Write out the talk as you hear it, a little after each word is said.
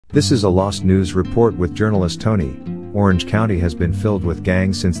This is a Lost News report with journalist Tony. Orange County has been filled with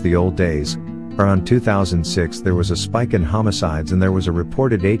gangs since the old days. Around 2006 there was a spike in homicides and there was a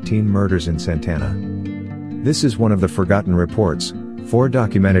reported 18 murders in Santana. This is one of the forgotten reports. 4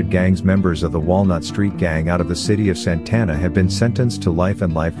 documented gangs members of the Walnut Street Gang out of the city of Santana have been sentenced to life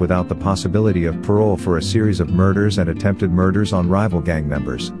and life without the possibility of parole for a series of murders and attempted murders on rival gang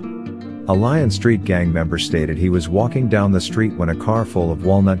members. A Lion Street Gang member stated he was walking down the street when a car full of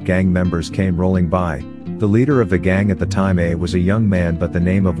Walnut Gang members came rolling by. The leader of the gang at the time was a young man by the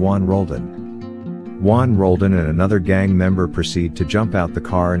name of Juan Roldan. Juan Roldan and another gang member proceed to jump out the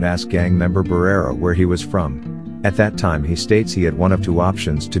car and ask gang member Barrera where he was from. At that time he states he had one of 2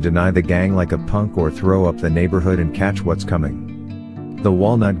 options: to deny the gang like a punk or throw up the neighborhood and catch what's coming. The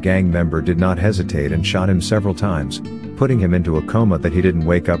Walnut Gang member did not hesitate and shot him several times, putting him into a coma that he didn't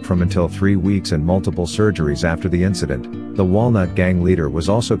wake up from until 3 weeks and multiple surgeries after the incident. The Walnut Gang leader was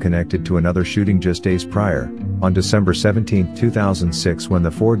also connected to another shooting just days prior, on December 17, 2006, when the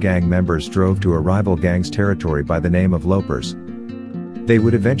 4 gang members drove to a rival gang's territory by the name of Lopers. They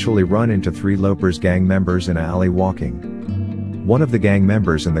would eventually run into 3 Lopers gang members in an alley walking. One of the gang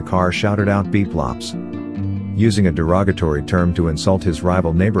members in the car shouted out "beep lops," using a derogatory term to insult his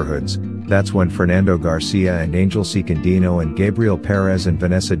rival neighborhoods. That's when Fernando Garcia and Angel Cicandino and Gabriel Perez and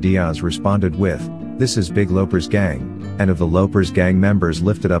Vanessa Diaz responded with, "This is Big Lopers Gang," and of the Lopers Gang members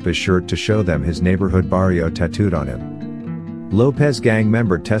lifted up his shirt to show them his neighborhood barrio tattooed on him. Lopez Gang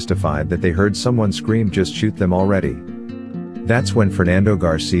member testified that they heard someone scream, "Just shoot them already." That's when Fernando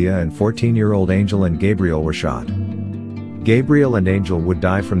Garcia and 14-year-old Angel and Gabriel were shot. Gabriel and Angel would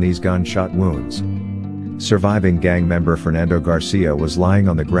die from these gunshot wounds. Surviving gang member Fernando Garcia was lying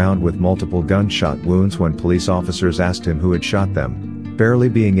on the ground with multiple gunshot wounds when police officers asked him who had shot them. Barely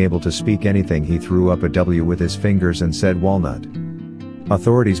being able to speak anything, he threw up a W with his fingers and said "Walnut."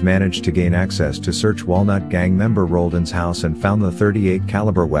 Authorities managed to gain access to search Walnut Gang member Roldan's house and found the .38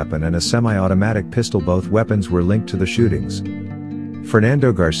 caliber weapon and a semi-automatic pistol. Both weapons were linked to the shootings.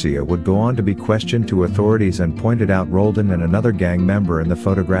 Fernando Garcia would go on to be questioned to authorities and pointed out Roldan and another gang member in the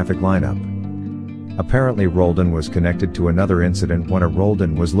photographic lineup. Apparently Roldan was connected to another incident when a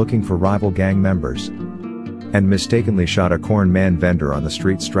Roldan was looking for rival gang members and mistakenly shot a corn man vendor on the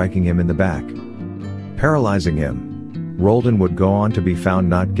street, striking him in the back, paralyzing him. Roldan would go on to be found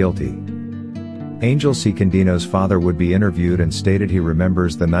not guilty. Angel Cicandino's father would be interviewed and stated he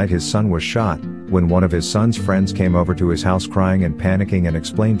remembers the night his son was shot, when one of his son's friends came over to his house crying and panicking and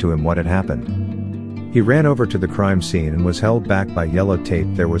explained to him what had happened. He ran over to the crime scene and was held back by yellow tape.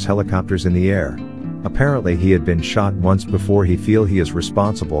 There was helicopters in the air. Apparently he had been shot once before. He is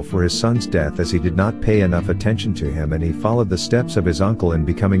responsible for his son's death as he did not pay enough attention to him and he followed the steps of his uncle in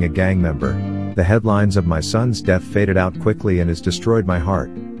becoming a gang member. The headlines of "My son's death faded out quickly and has destroyed my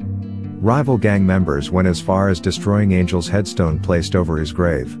heart." Rival gang members went as far as destroying Angel's headstone placed over his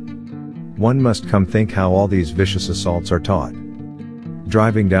grave. One must come think how all these vicious assaults are taught.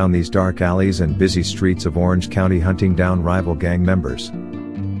 Driving down these dark alleys and busy streets of Orange County hunting down rival gang members.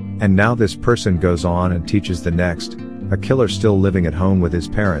 And now this person goes on and teaches the next, a killer still living at home with his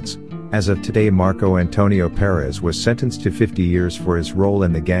parents. As of today, Marco Antonio Perez was sentenced to 50 years for his role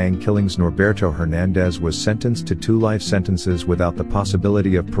in the gang killings. Norberto Hernandez was sentenced to 2 life sentences without the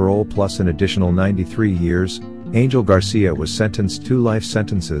possibility of parole plus an additional 93 years. Angel Garcia was sentenced 2 life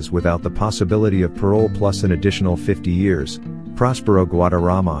sentences without the possibility of parole plus an additional 50 years. Prospero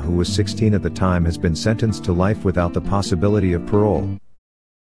Guadarrama, who was 16 at the time, has been sentenced to life without the possibility of parole.